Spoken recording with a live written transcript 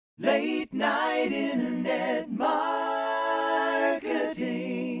Late night internet marketing.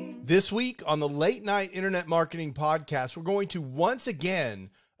 This week on the Late Night Internet Marketing Podcast, we're going to once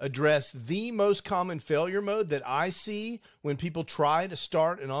again address the most common failure mode that I see when people try to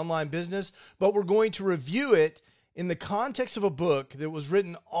start an online business, but we're going to review it in the context of a book that was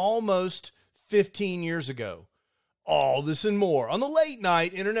written almost 15 years ago. All this and more on the Late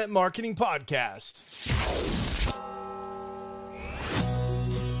Night Internet Marketing Podcast.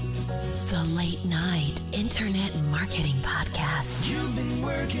 The Late Night Internet Marketing Podcast. You've been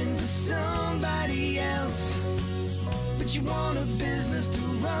working for somebody else, but you want a business to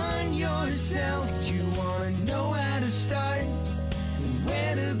run yourself. You want to know how to start and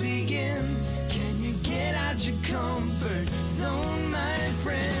where to begin. Can you get out your comfort zone, my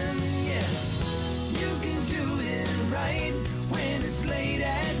friend? Yes, you can do it right when it's late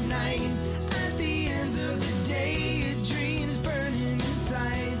at night. At the end of the day, your dreams burning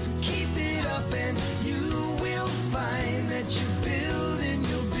inside. So keep it up and you will find that you're building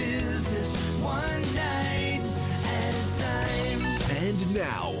your business one night at a time. And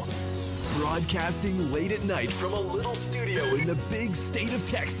now, broadcasting late at night from a little studio in the big state of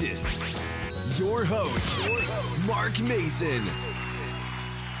Texas, your host, Mark Mason.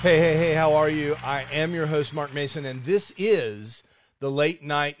 Hey, how are you? I am your host, Mark Mason, and this is the Late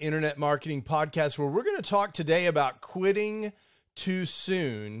Night Internet Marketing Podcast, where we're going to talk today about quitting too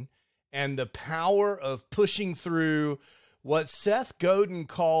soon and the power of pushing through what Seth Godin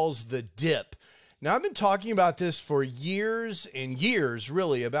calls the dip. Now, I've been talking about this for years and years,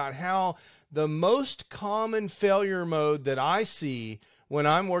 really, about how the most common failure mode that I see when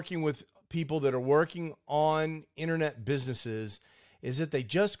I'm working with people that are working on internet businesses is that they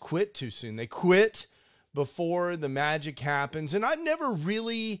just quit too soon. They quit before the magic happens. And I've never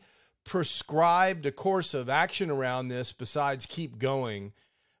really prescribed a course of action around this besides keep going.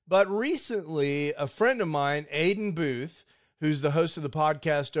 But recently, a friend of mine, Aiden Booth, who's the host of the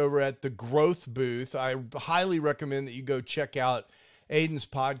podcast over at The Growth Booth, I highly recommend that you go check out Aiden's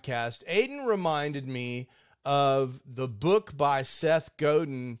podcast. Aiden reminded me of the book by Seth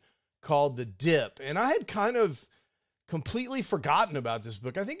Godin called The Dip. And I had kind of completely forgotten about this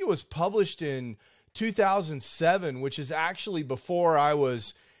book. I think it was published in 2007, which is actually before I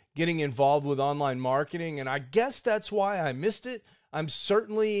was getting involved with online marketing. And I guess that's why I missed it. I'm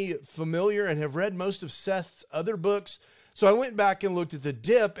certainly familiar and have read most of Seth's other books. So I went back and looked at The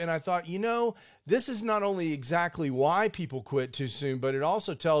Dip and I thought, this is not only exactly why people quit too soon, but it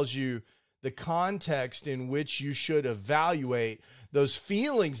also tells you the context in which you should evaluate those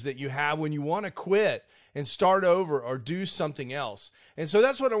feelings that you have when you want to quit and start over or do something else. And so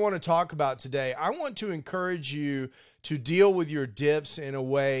that's what I want to talk about today. I want to encourage you to deal with your dips in a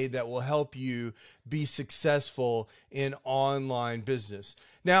way that will help you be successful in online business.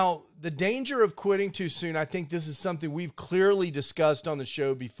 Now, the danger of quitting too soon, I think this is something we've clearly discussed on the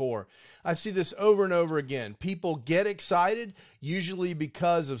show before. I see this over and over again. People get excited, usually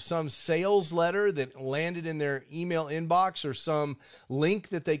because of some sales letter that landed in their email inbox or some link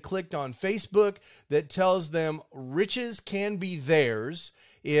that they clicked on Facebook that tells them riches can be theirs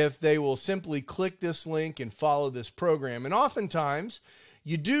if they will simply click this link and follow this program. And oftentimes,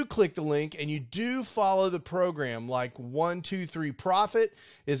 you do click the link and you do follow the program. Like 1-2-3 Profit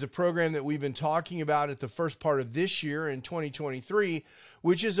is a program that we've been talking about at the first part of this year in 2023,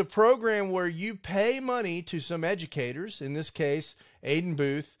 which is a program where you pay money to some educators, in this case, Aiden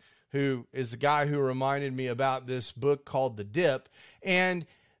Booth, who is the guy who reminded me about this book called The Dip. And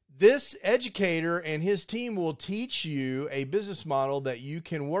this educator and his team will teach you a business model that you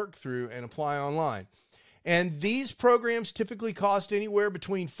can work through and apply online. And these programs typically cost anywhere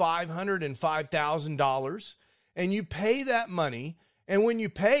between $500 and $5,000. And you pay that money. And when you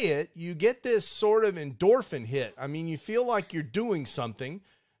pay it, you get this sort of endorphin hit. I mean, you feel like you're doing something.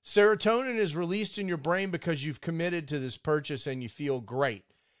 Serotonin is released in your brain because you've committed to this purchase and you feel great.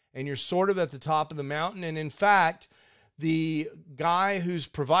 And you're sort of at the top of the mountain. And in fact, the guy who's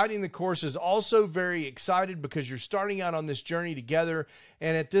providing the course is also very excited because you're starting out on this journey together.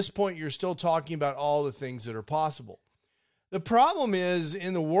 And at this point, you're still talking about all the things that are possible. The problem is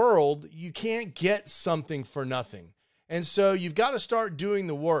in the world, you can't get something for nothing. And so you've got to start doing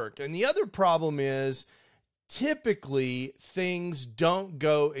the work. And the other problem is typically things don't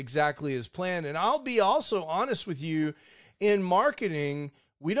go exactly as planned. And I'll be also honest with you, in marketing,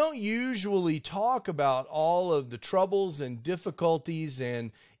 we don't usually talk about all of the troubles and difficulties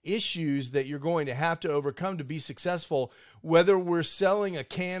and issues that you're going to have to overcome to be successful, whether we're selling a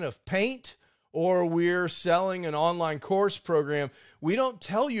can of paint or we're selling an online course program, we don't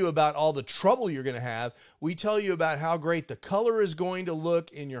tell you about all the trouble you're going to have. We tell you about how great the color is going to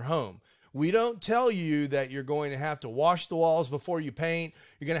look in your home. We don't tell you that you're going to have to wash the walls before you paint.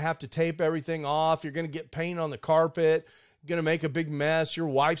 You're going to have to tape everything off. You're going to get paint on the carpet. You're going to make a big mess. Your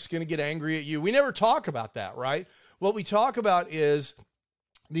wife's going to get angry at you. We never talk about that, right? What we talk about is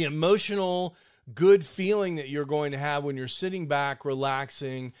the emotional good feeling that you're going to have when you're sitting back,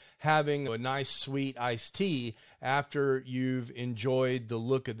 relaxing, having a nice sweet iced tea after you've enjoyed the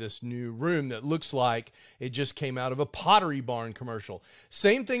look of this new room that looks like it just came out of a Pottery Barn commercial.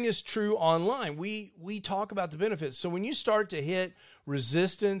 Same thing is true online. We talk about the benefits. So when you start to hit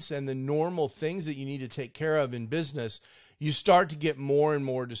resistance and the normal things that you need to take care of in business, you start to get more and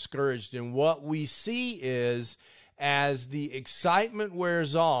more discouraged. And what we see is, as the excitement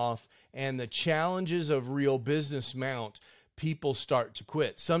wears off and the challenges of real business mount, people start to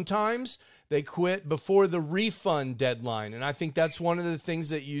quit. Sometimes they quit before the refund deadline. And I think that's one of the things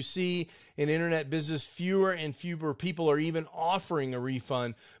that you see in internet business. Fewer and fewer people are even offering a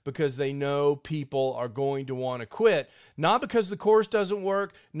refund because they know people are going to want to quit. Not because the course doesn't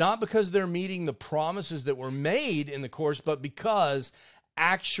work, not because they're meeting the promises that were made in the course, but because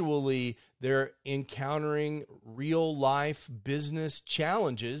actually they're encountering real life business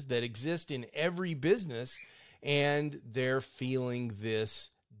challenges that exist in every business, and they're feeling this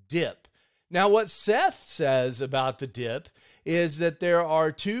dip. Now, what Seth says about the dip is that there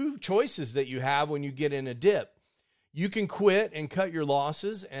are two choices that you have when you get in a dip. You can quit and cut your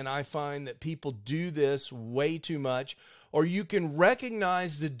losses, and I find that people do this way too much, or you can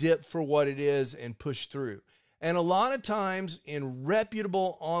recognize the dip for what it is and push through. And a lot of times in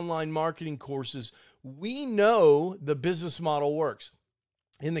reputable online marketing courses, we know the business model works.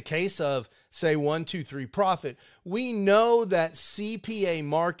 In the case of, say, 123 Profit, we know that CPA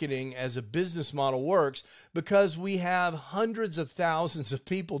marketing as a business model works because we have hundreds of thousands of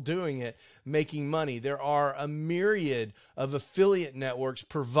people doing it, making money. There are a myriad of affiliate networks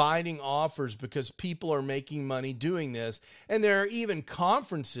providing offers because people are making money doing this. And there are even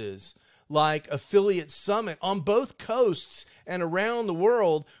conferences like Affiliate Summit on both coasts and around the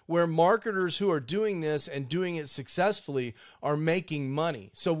world where marketers who are doing this and doing it successfully are making money.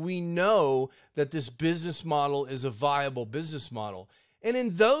 So we know that this business model is a viable business model. And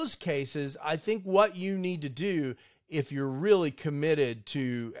in those cases, I think what you need to do, if you're really committed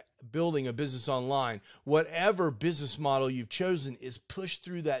to building a business online, whatever business model you've chosen, is push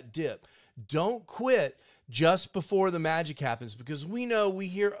through that dip. Don't quit just before the magic happens, because we know, we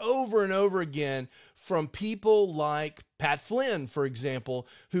hear over and over again from people like Pat Flynn, for example,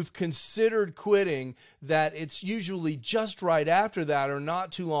 who've considered quitting, that it's usually just right after that or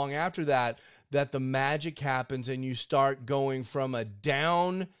not too long after that, that the magic happens and you start going from a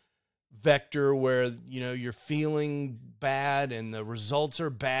down vector where, you know, you're feeling bad and the results are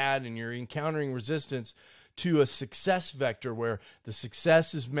bad and you're encountering resistance, to a success vector where the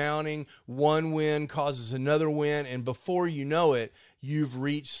success is mounting, one win causes another win, and before you know it, you've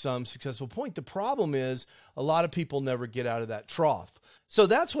reached some successful point. The problem is a lot of people never get out of that trough. So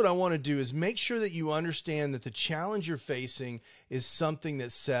that's what I want to do, is make sure that you understand that the challenge you're facing is something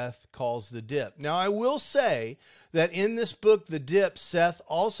that Seth calls the dip. Now, I will say that in this book, The Dip, Seth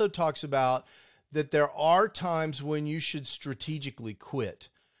also talks about that there are times when you should strategically quit.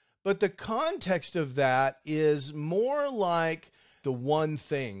 But the context of that is more like the one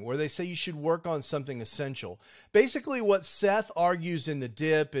thing, where they say you should work on something essential. Basically, what Seth argues in The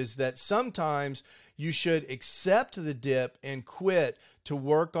Dip is that sometimes you should accept the dip and quit to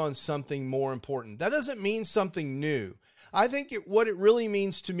work on something more important. That doesn't mean something new. I think what it really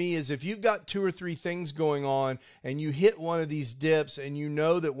means to me is if you've got 2 or 3 things going on and you hit one of these dips and you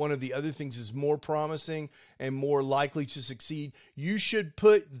know that one of the other things is more promising and more likely to succeed, you should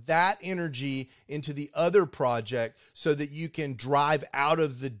put that energy into the other project so that you can drive out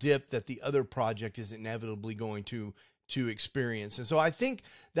of the dip that the other project is inevitably going to experience. And so I think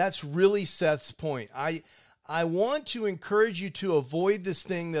that's really Seth's point. I want to encourage you to avoid this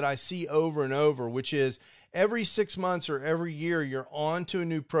thing that I see over and over, which is every 6 months or every year, you're on to a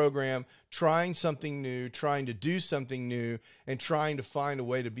new program, trying something new, trying to do something new, and trying to find a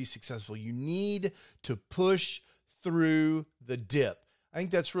way to be successful. You need to push through the dip. I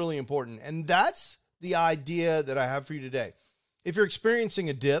think that's really important. And that's the idea that I have for you today. If you're experiencing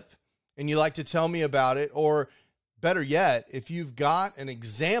a dip and you'd like to tell me about it, or better yet, if you've got an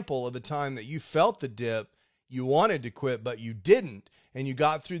example of a time that you felt the dip, you wanted to quit, but you didn't, and you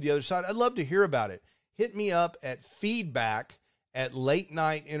got through the other side, I'd love to hear about it. Hit me up at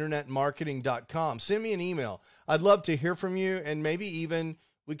feedback@latenighinternetmarketing.com. Send me an email. I'd love to hear from you, and maybe even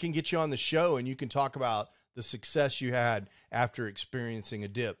we can get you on the show and you can talk about the success you had after experiencing a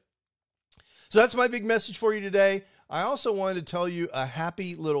dip. So that's my big message for you today. I also wanted to tell you a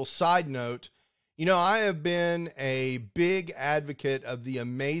happy little side note. You know, I have been a big advocate of the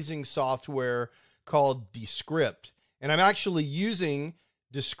amazing software called Descript, and I'm actually using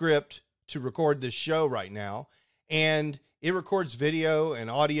Descript to record this show right now, and it records video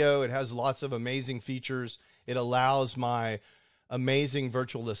and audio. It has lots of amazing features. It allows my amazing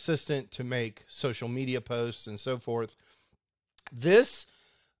virtual assistant to make social media posts and so forth. This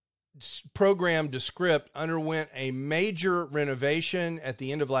program, Descript, underwent a major renovation at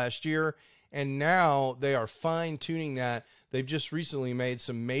the end of last year, and now they are fine-tuning that. They've just recently made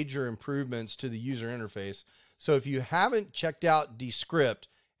some major improvements to the user interface. So if you haven't checked out Descript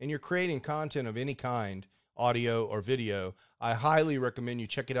and you're creating content of any kind, audio or video, I highly recommend you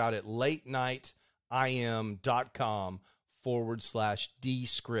check it out at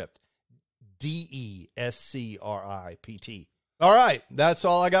latenightim.com/Descript. DESCRIPT. All right, that's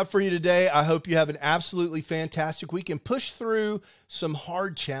all I got for you today. I hope you have an absolutely fantastic week and push through some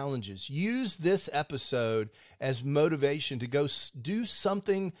hard challenges. Use this episode as motivation to go do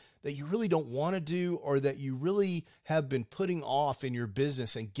something that you really don't want to do or that you really have been putting off in your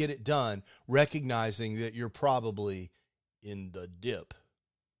business and get it done, recognizing that you're probably in the dip.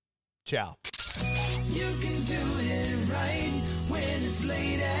 Ciao. You can do it right when it's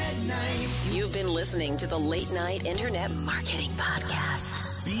late at night. You've been listening to the Late Night Internet Marketing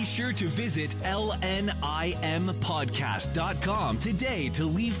Podcast. Be sure to visit LNIMpodcast.com today to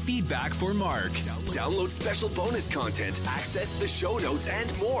leave feedback for Mark. Download special bonus content, access the show notes,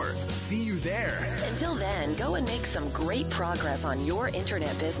 and more. See you there. Until then, go and make some great progress on your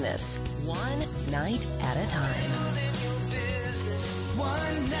internet business, one night at a time.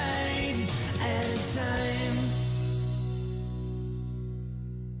 One night at a time.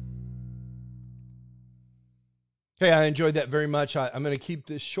 Hey, I enjoyed that very much. I'm going to keep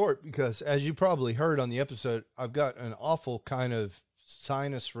this short because, as you probably heard on the episode, I've got an awful kind of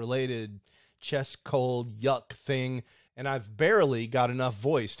sinus-related chest cold yuck thing, and I've barely got enough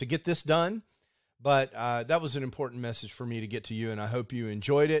voice to get this done. But that was an important message for me to get to you, and I hope you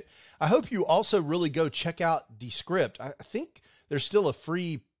enjoyed it. I hope you also really go check out Descript. I think there's still a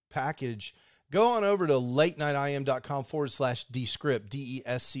free package. Go on over to latenightim.com/Descript,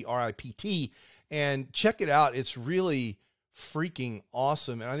 DESCRIPT, and check it out. It's really freaking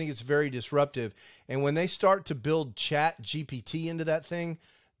awesome, and I think it's very disruptive. And when they start to build Chat GPT into that thing,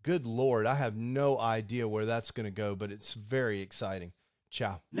 good Lord, I have no idea where that's going to go, but it's very exciting.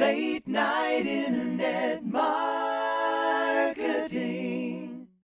 Ciao. Late night internet marketing.